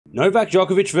Novak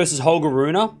Djokovic versus Holger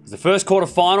Rune is the first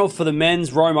quarterfinal for the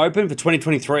men's Rome Open for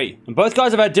 2023. And both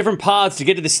guys have had different paths to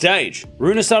get to this stage.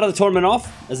 Rune started the tournament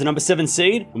off as the number 7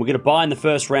 seed and will get a bye in the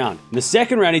first round. In the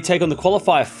second round, he'd take on the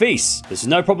qualifier Fils. This is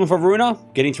no problem for Rune,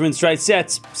 getting through in straight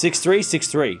sets, 6-3,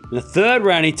 6-3. In the third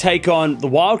round, he'd take on the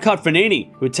wildcard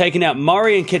Fognini, who had taken out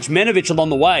Murray and Kecmanovic along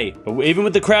the way. But even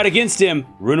with the crowd against him,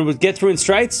 Rune would get through in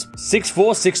straights,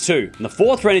 6-4, 6-2. In the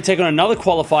fourth round, he'd take on another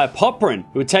qualifier, Popyrin,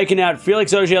 who had taken out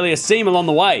Felix Auger-Aliassime along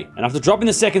the way. And after dropping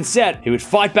the second set, he would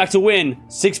fight back to win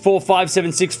 6-4, 5-7,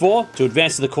 6-4 to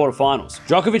advance to the quarterfinals.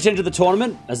 Djokovic entered the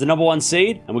tournament as the number 1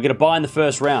 seed and would get a bye in the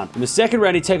first round. In the second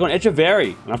round, he'd take on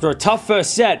Echeverry. And after a tough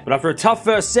first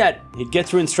set, he'd get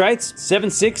through in straights,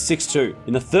 7-6, 6-2.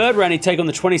 In the third round, he'd take on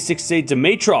the 26th seed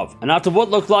Dimitrov. And after what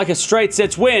looked like a straight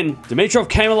sets win, Dimitrov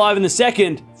came alive in the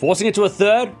second, forcing it to a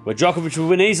third, where Djokovic would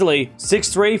win easily,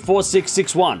 6-3, 4-6,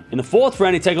 6-1. In the fourth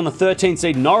round, he'd take on the 13th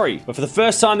seed Norrie. But for the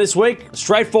first time this week, a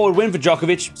straightforward win for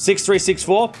Djokovic, 6-3,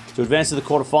 6-4, to advance to the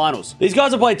quarterfinals. These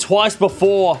guys have played twice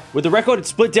before, with the record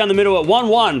split down the middle at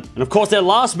 1-1. And of course, their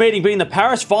last meeting being the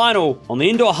Paris final on the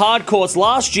indoor hard courts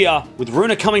last year, with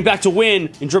Rune coming back to win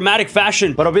in dramatic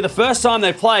fashion. But it'll be the first time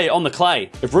they play on the clay.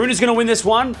 If Rune's going to win this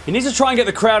one, he needs to try and get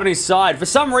the crowd on his side. For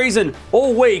some reason,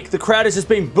 all week, the crowd has just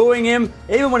been booing him,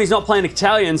 even when he's not playing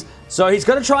Italians. So he's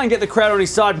got to try and get the crowd on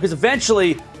his side because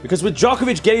eventually, with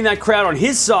Djokovic getting that crowd on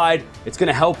his side, it's going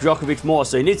to help Djokovic more.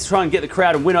 So he needs to try and get the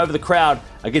crowd and win over the crowd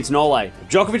against Nole. If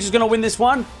Djokovic is going to win this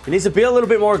one, he needs to be a little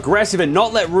bit more aggressive and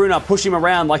not let Rune push him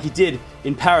around like he did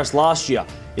in Paris last year.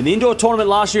 In the indoor tournament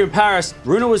last year in Paris,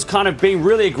 Rune was kind of being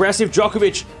really aggressive.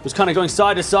 Djokovic was kind of going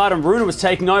side to side and Rune was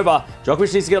taking over.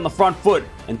 Djokovic needs to get on the front foot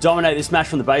and dominate this match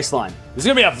from the baseline. This is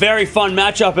going to be a very fun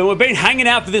matchup, and we've been hanging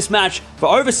out for this match for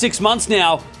over 6 months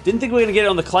now. Didn't think we were going to get it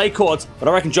on the clay courts, but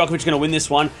I reckon Djokovic's going to win this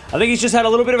one. I think he's just had a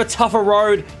little bit of a tougher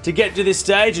road to get to this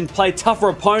stage and play tougher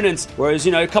opponents, whereas,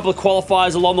 a couple of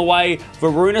qualifiers along the way for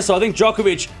Rune. So I think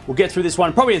Djokovic will get through this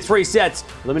one, probably in 3 sets.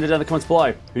 Let me know down in the comments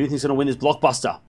below. Who do you think is going to win this blockbuster?